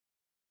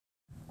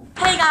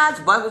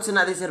guys, welcome to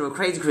another episode of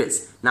Crazy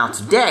Chris. Now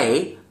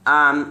today,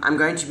 I'm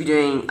going to be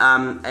doing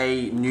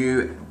a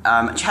new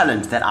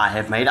challenge that I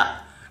have made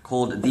up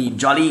called the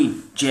Jolly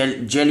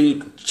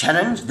Jelly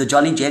Challenge. The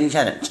Jolly Jelly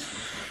Challenge.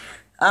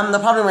 The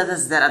problem with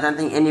this is that I don't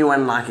think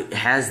anyone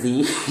has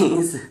these.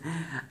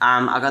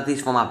 I got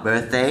these for my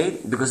birthday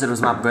because it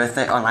was my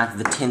birthday on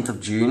the 10th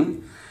of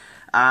June.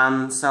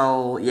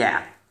 So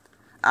yeah.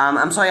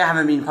 I'm sorry I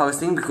haven't been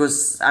posting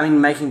because,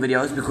 making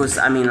videos because,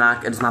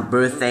 it's my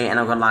birthday and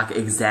I've got,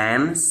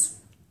 exams.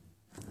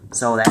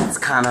 So that's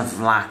kind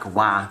of,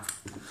 why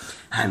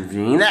I'm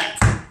doing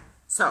that.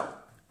 So,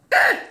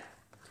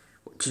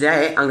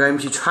 today I'm going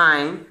to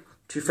try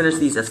to finish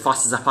these as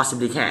fast as I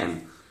possibly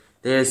can.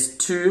 There's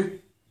 2,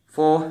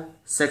 4,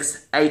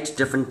 6, 8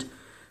 different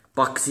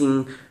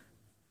boxing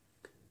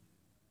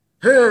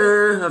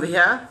over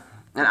here.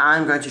 And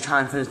I'm going to try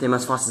and finish them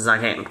as fast as I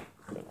can.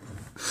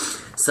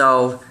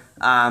 So,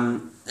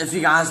 if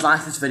you guys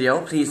like this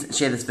video, please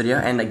share this video.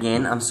 And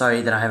again, I'm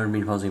sorry that I haven't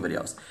been posting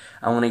videos.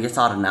 I want to get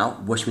started now.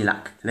 Wish me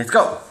luck. Let's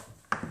go!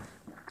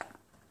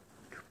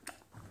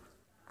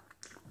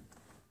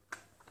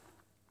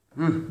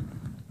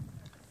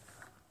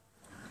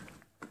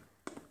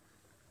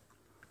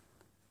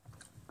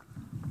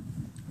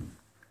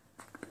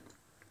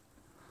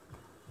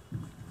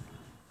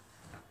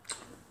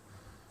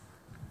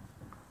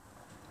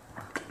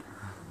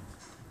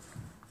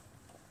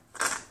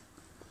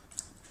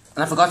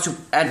 And I forgot to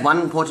add one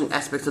important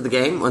aspect of the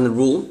game, on the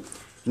rule.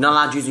 You're not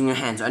allowed using your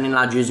hands, only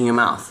allowed using your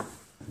mouth.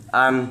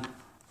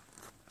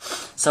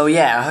 So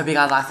yeah, I hope you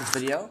guys like this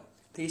video.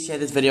 Please share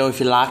this video if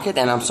you like it,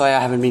 and I'm sorry I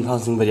haven't been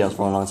posting videos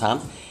for a long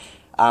time.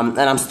 And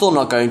I'm still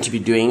not going to be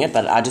doing it,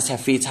 but I just have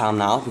free time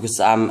now because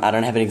I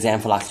don't have an exam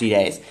for 3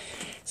 days.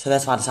 So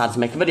that's why I decided to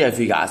make a video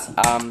for you guys.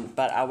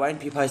 But I won't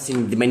be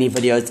posting many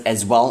videos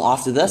as well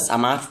after this. I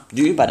might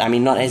do, but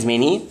not as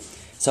many.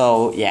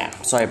 So, yeah,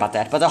 sorry about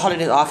that. But the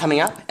holidays are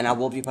coming up, and I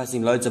will be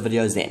posting loads of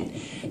videos then.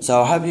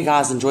 So, I hope you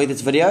guys enjoyed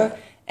this video,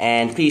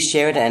 and please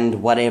share it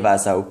and whatever.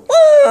 So,